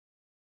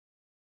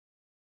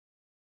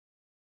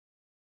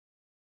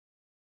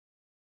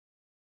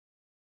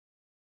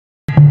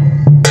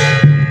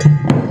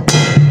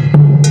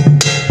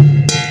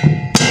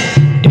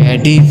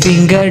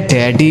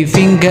Daddy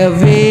finger,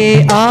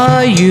 where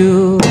are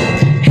you?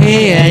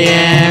 Here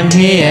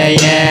I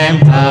am,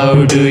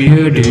 how do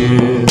you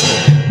do?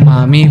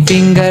 Mommy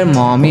finger,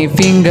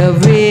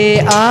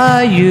 where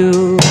are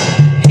you?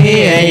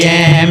 Here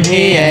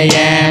I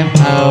am,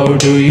 how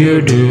do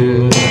you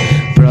do?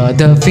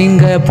 Brother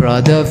finger,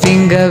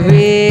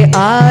 where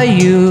are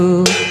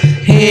you?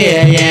 Here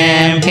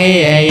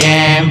I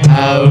am,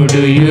 how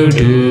do you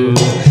do?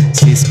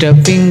 Sister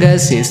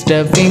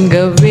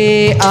finger,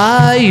 where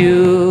are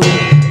you?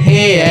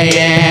 Here I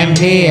am,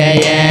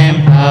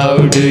 how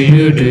do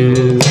you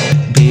do?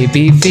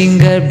 Baby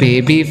finger,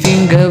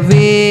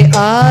 where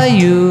are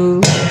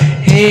you?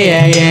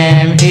 Here I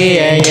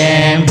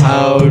am,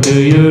 how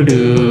do you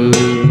do?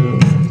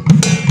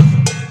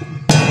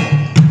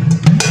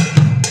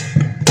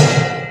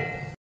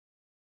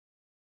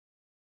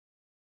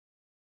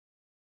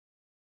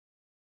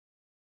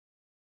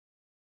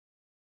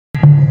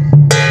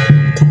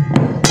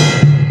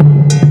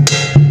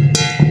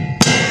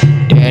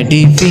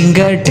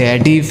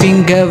 Daddy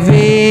finger,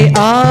 where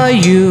are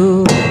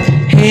you?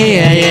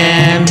 Here I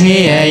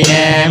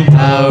am,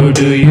 how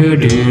do you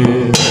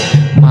do?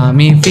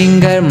 Mommy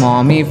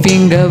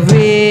finger,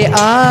 where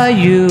are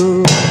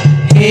you?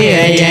 Here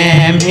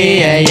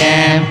I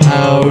am,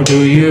 how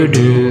do you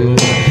do?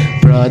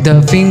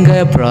 Brother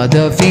finger,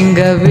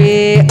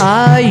 where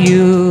are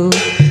you?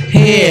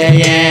 Here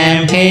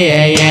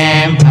I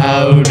am,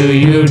 how do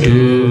you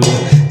do?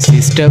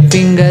 Sister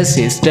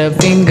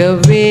finger,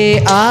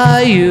 where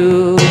are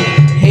you?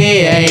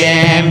 Here I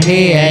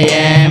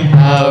am,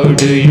 how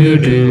do you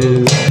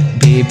do?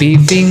 Baby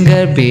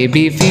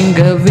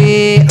finger,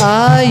 where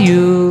are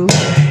you?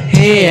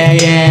 Here I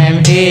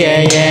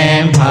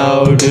am,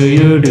 how do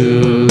you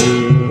do?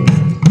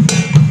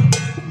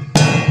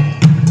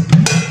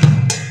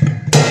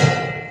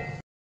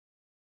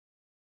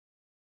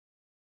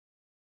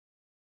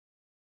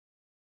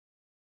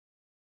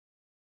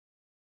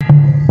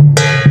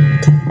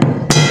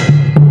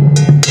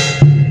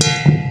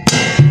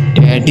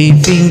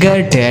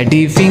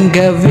 Daddy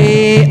finger,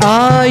 where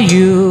are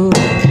you?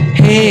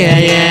 Here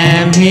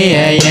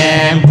I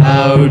am,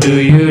 how do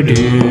you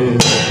do?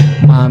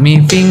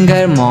 Mommy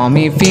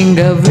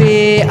finger,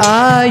 where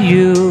are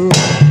you?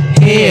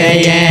 Here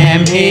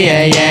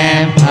I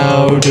am,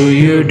 how do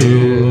you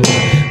do?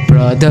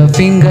 Brother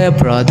finger,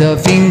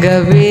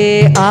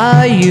 where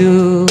are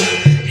you?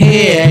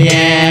 Here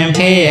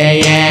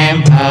I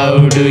am,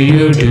 how do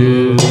you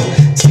do?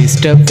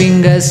 Sister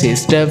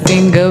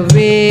finger,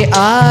 where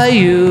are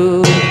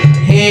you?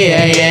 Here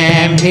I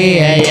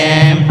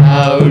am,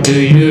 how do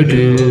you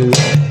do?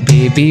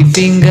 Baby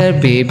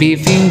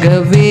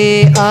finger,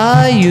 where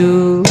are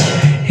you?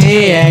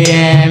 Here I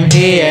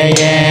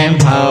am,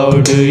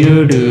 how do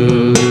you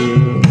do?